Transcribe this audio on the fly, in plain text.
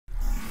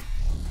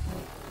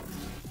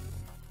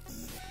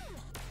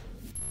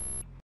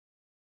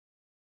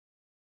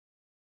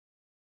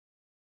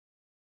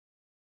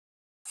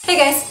Hey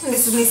guys,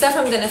 this is Nisa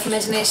from Den of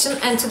Imagination,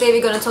 and today we're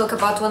gonna talk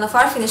about one of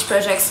our finished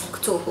projects,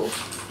 Cthulhu.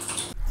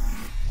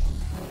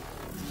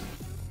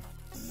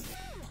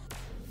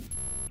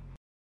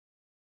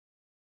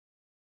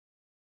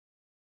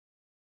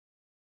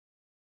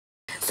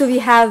 So we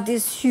have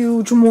this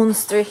huge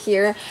monster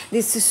here.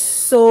 This is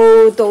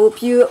so dope.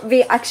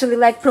 We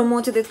actually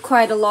promoted it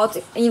quite a lot.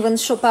 Even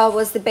Chopin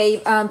was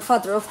the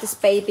father of this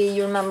baby.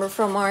 You remember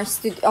from our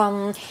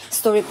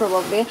story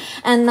probably.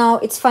 And now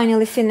it's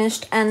finally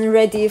finished and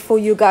ready for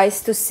you guys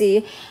to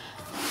see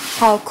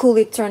how cool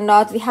it turned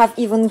out. We have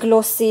even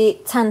glossy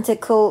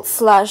tentacle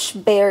slash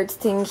beard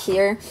thing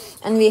here,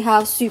 and we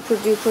have super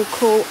duper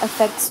cool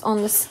effects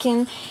on the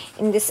skin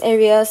in these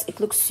areas. It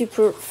looks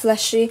super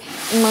fleshy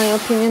in my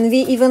opinion. We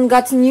even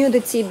got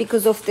nudity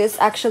because of this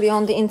actually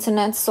on the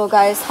internet, so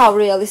guys, how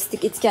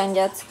realistic it can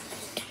get.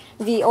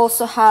 We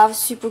also have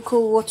super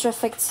cool water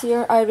effects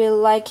here. I really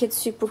like it.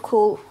 Super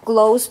cool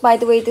glows. By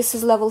the way, this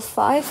is level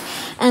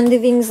 5 and the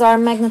wings are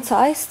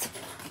magnetized,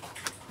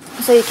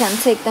 so you can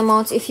take them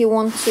out if you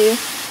want to.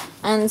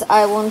 And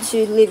I want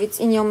to leave it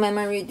in your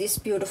memory, this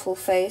beautiful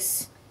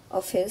face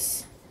of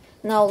his.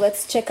 Now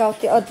let's check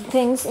out the other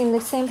things in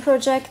the same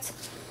project.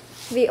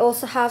 We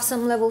also have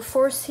some level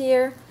 4s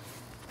here.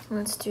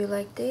 Let's do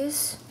like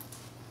this.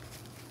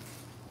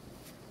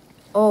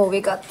 Oh, we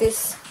got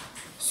this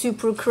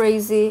super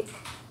crazy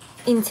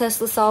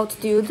intestines out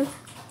dude.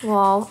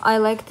 Wow, I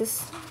like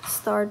this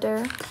star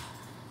there.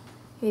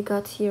 We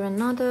got here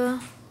another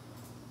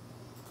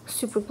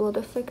super blood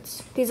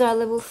effects. These are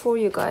level 4,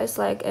 you guys,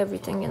 like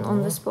everything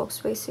on this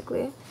box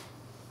basically.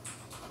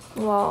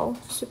 Wow,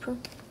 super.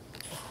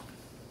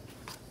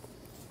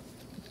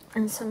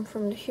 And some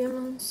from the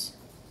humans.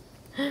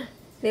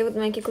 They would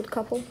make a good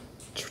couple.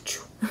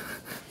 Choo-choo.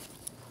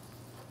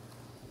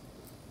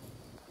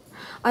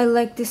 I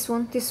like this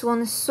one. This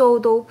one is so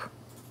dope.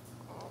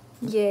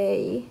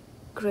 Yay.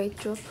 Great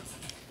job.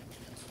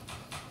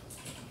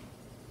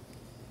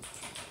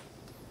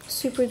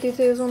 Super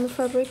details on the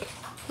fabric.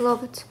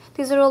 Love it.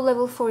 These are all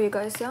level 4, you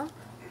guys, yeah?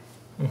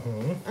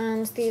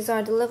 And these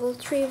are the level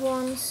 3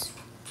 ones.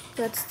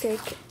 Let's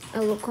take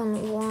a look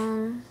on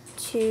 1,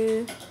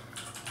 2.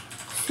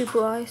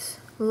 Super eyes.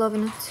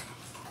 Loving it.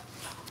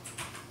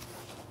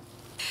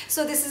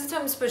 So this is it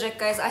from this project,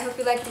 guys. I hope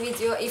you liked the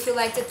video. If you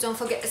liked it, don't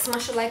forget to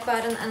smash the like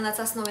button and let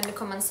us know in the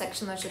comment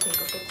section what you think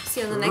of it.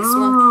 See you in the next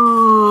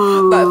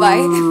one. Bye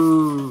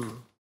bye.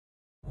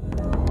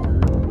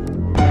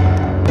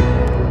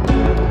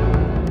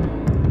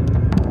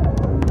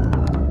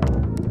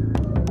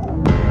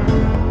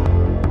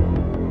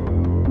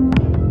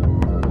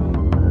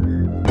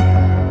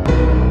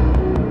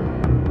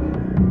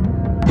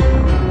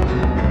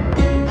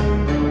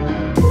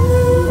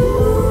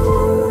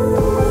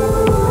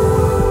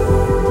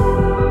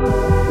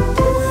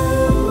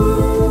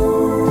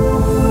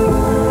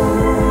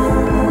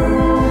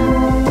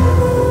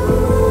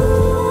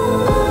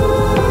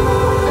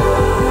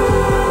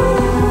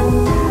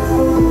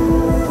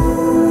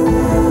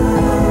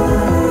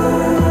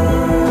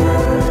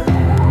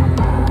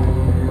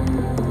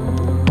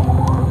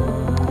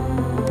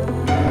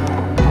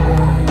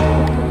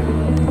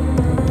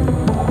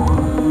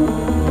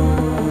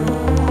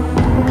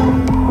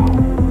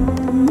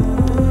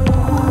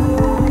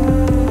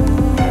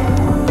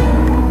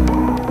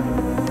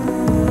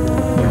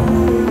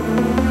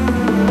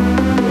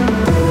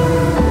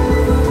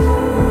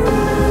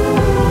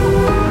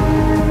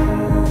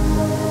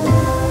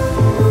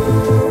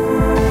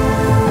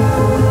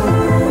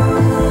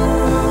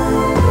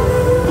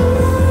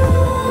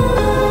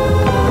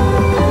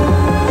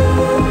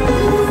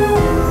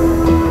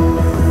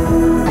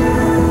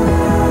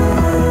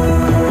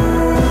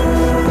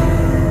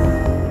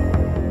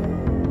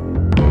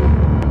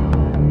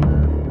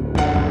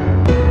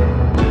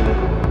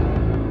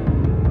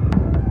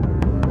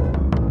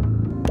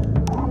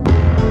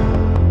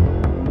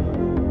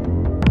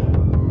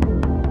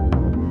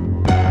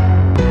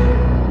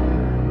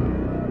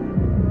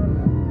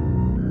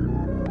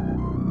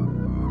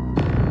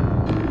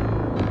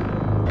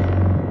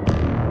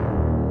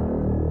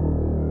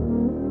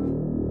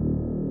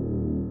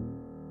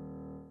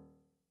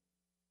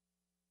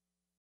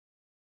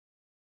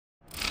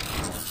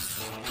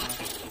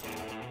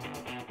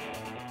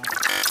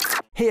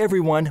 Hey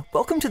everyone,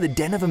 welcome to the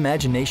Den of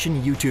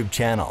Imagination YouTube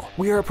channel.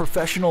 We are a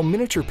professional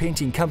miniature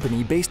painting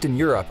company based in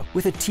Europe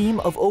with a team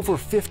of over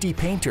 50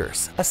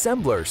 painters,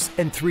 assemblers,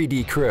 and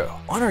 3D crew.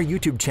 On our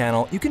YouTube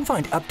channel, you can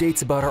find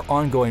updates about our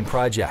ongoing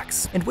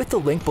projects. And with the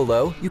link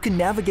below, you can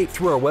navigate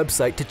through our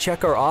website to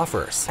check our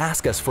offers.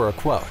 Ask us for a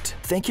quote.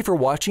 Thank you for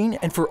watching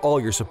and for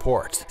all your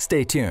support.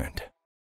 Stay tuned.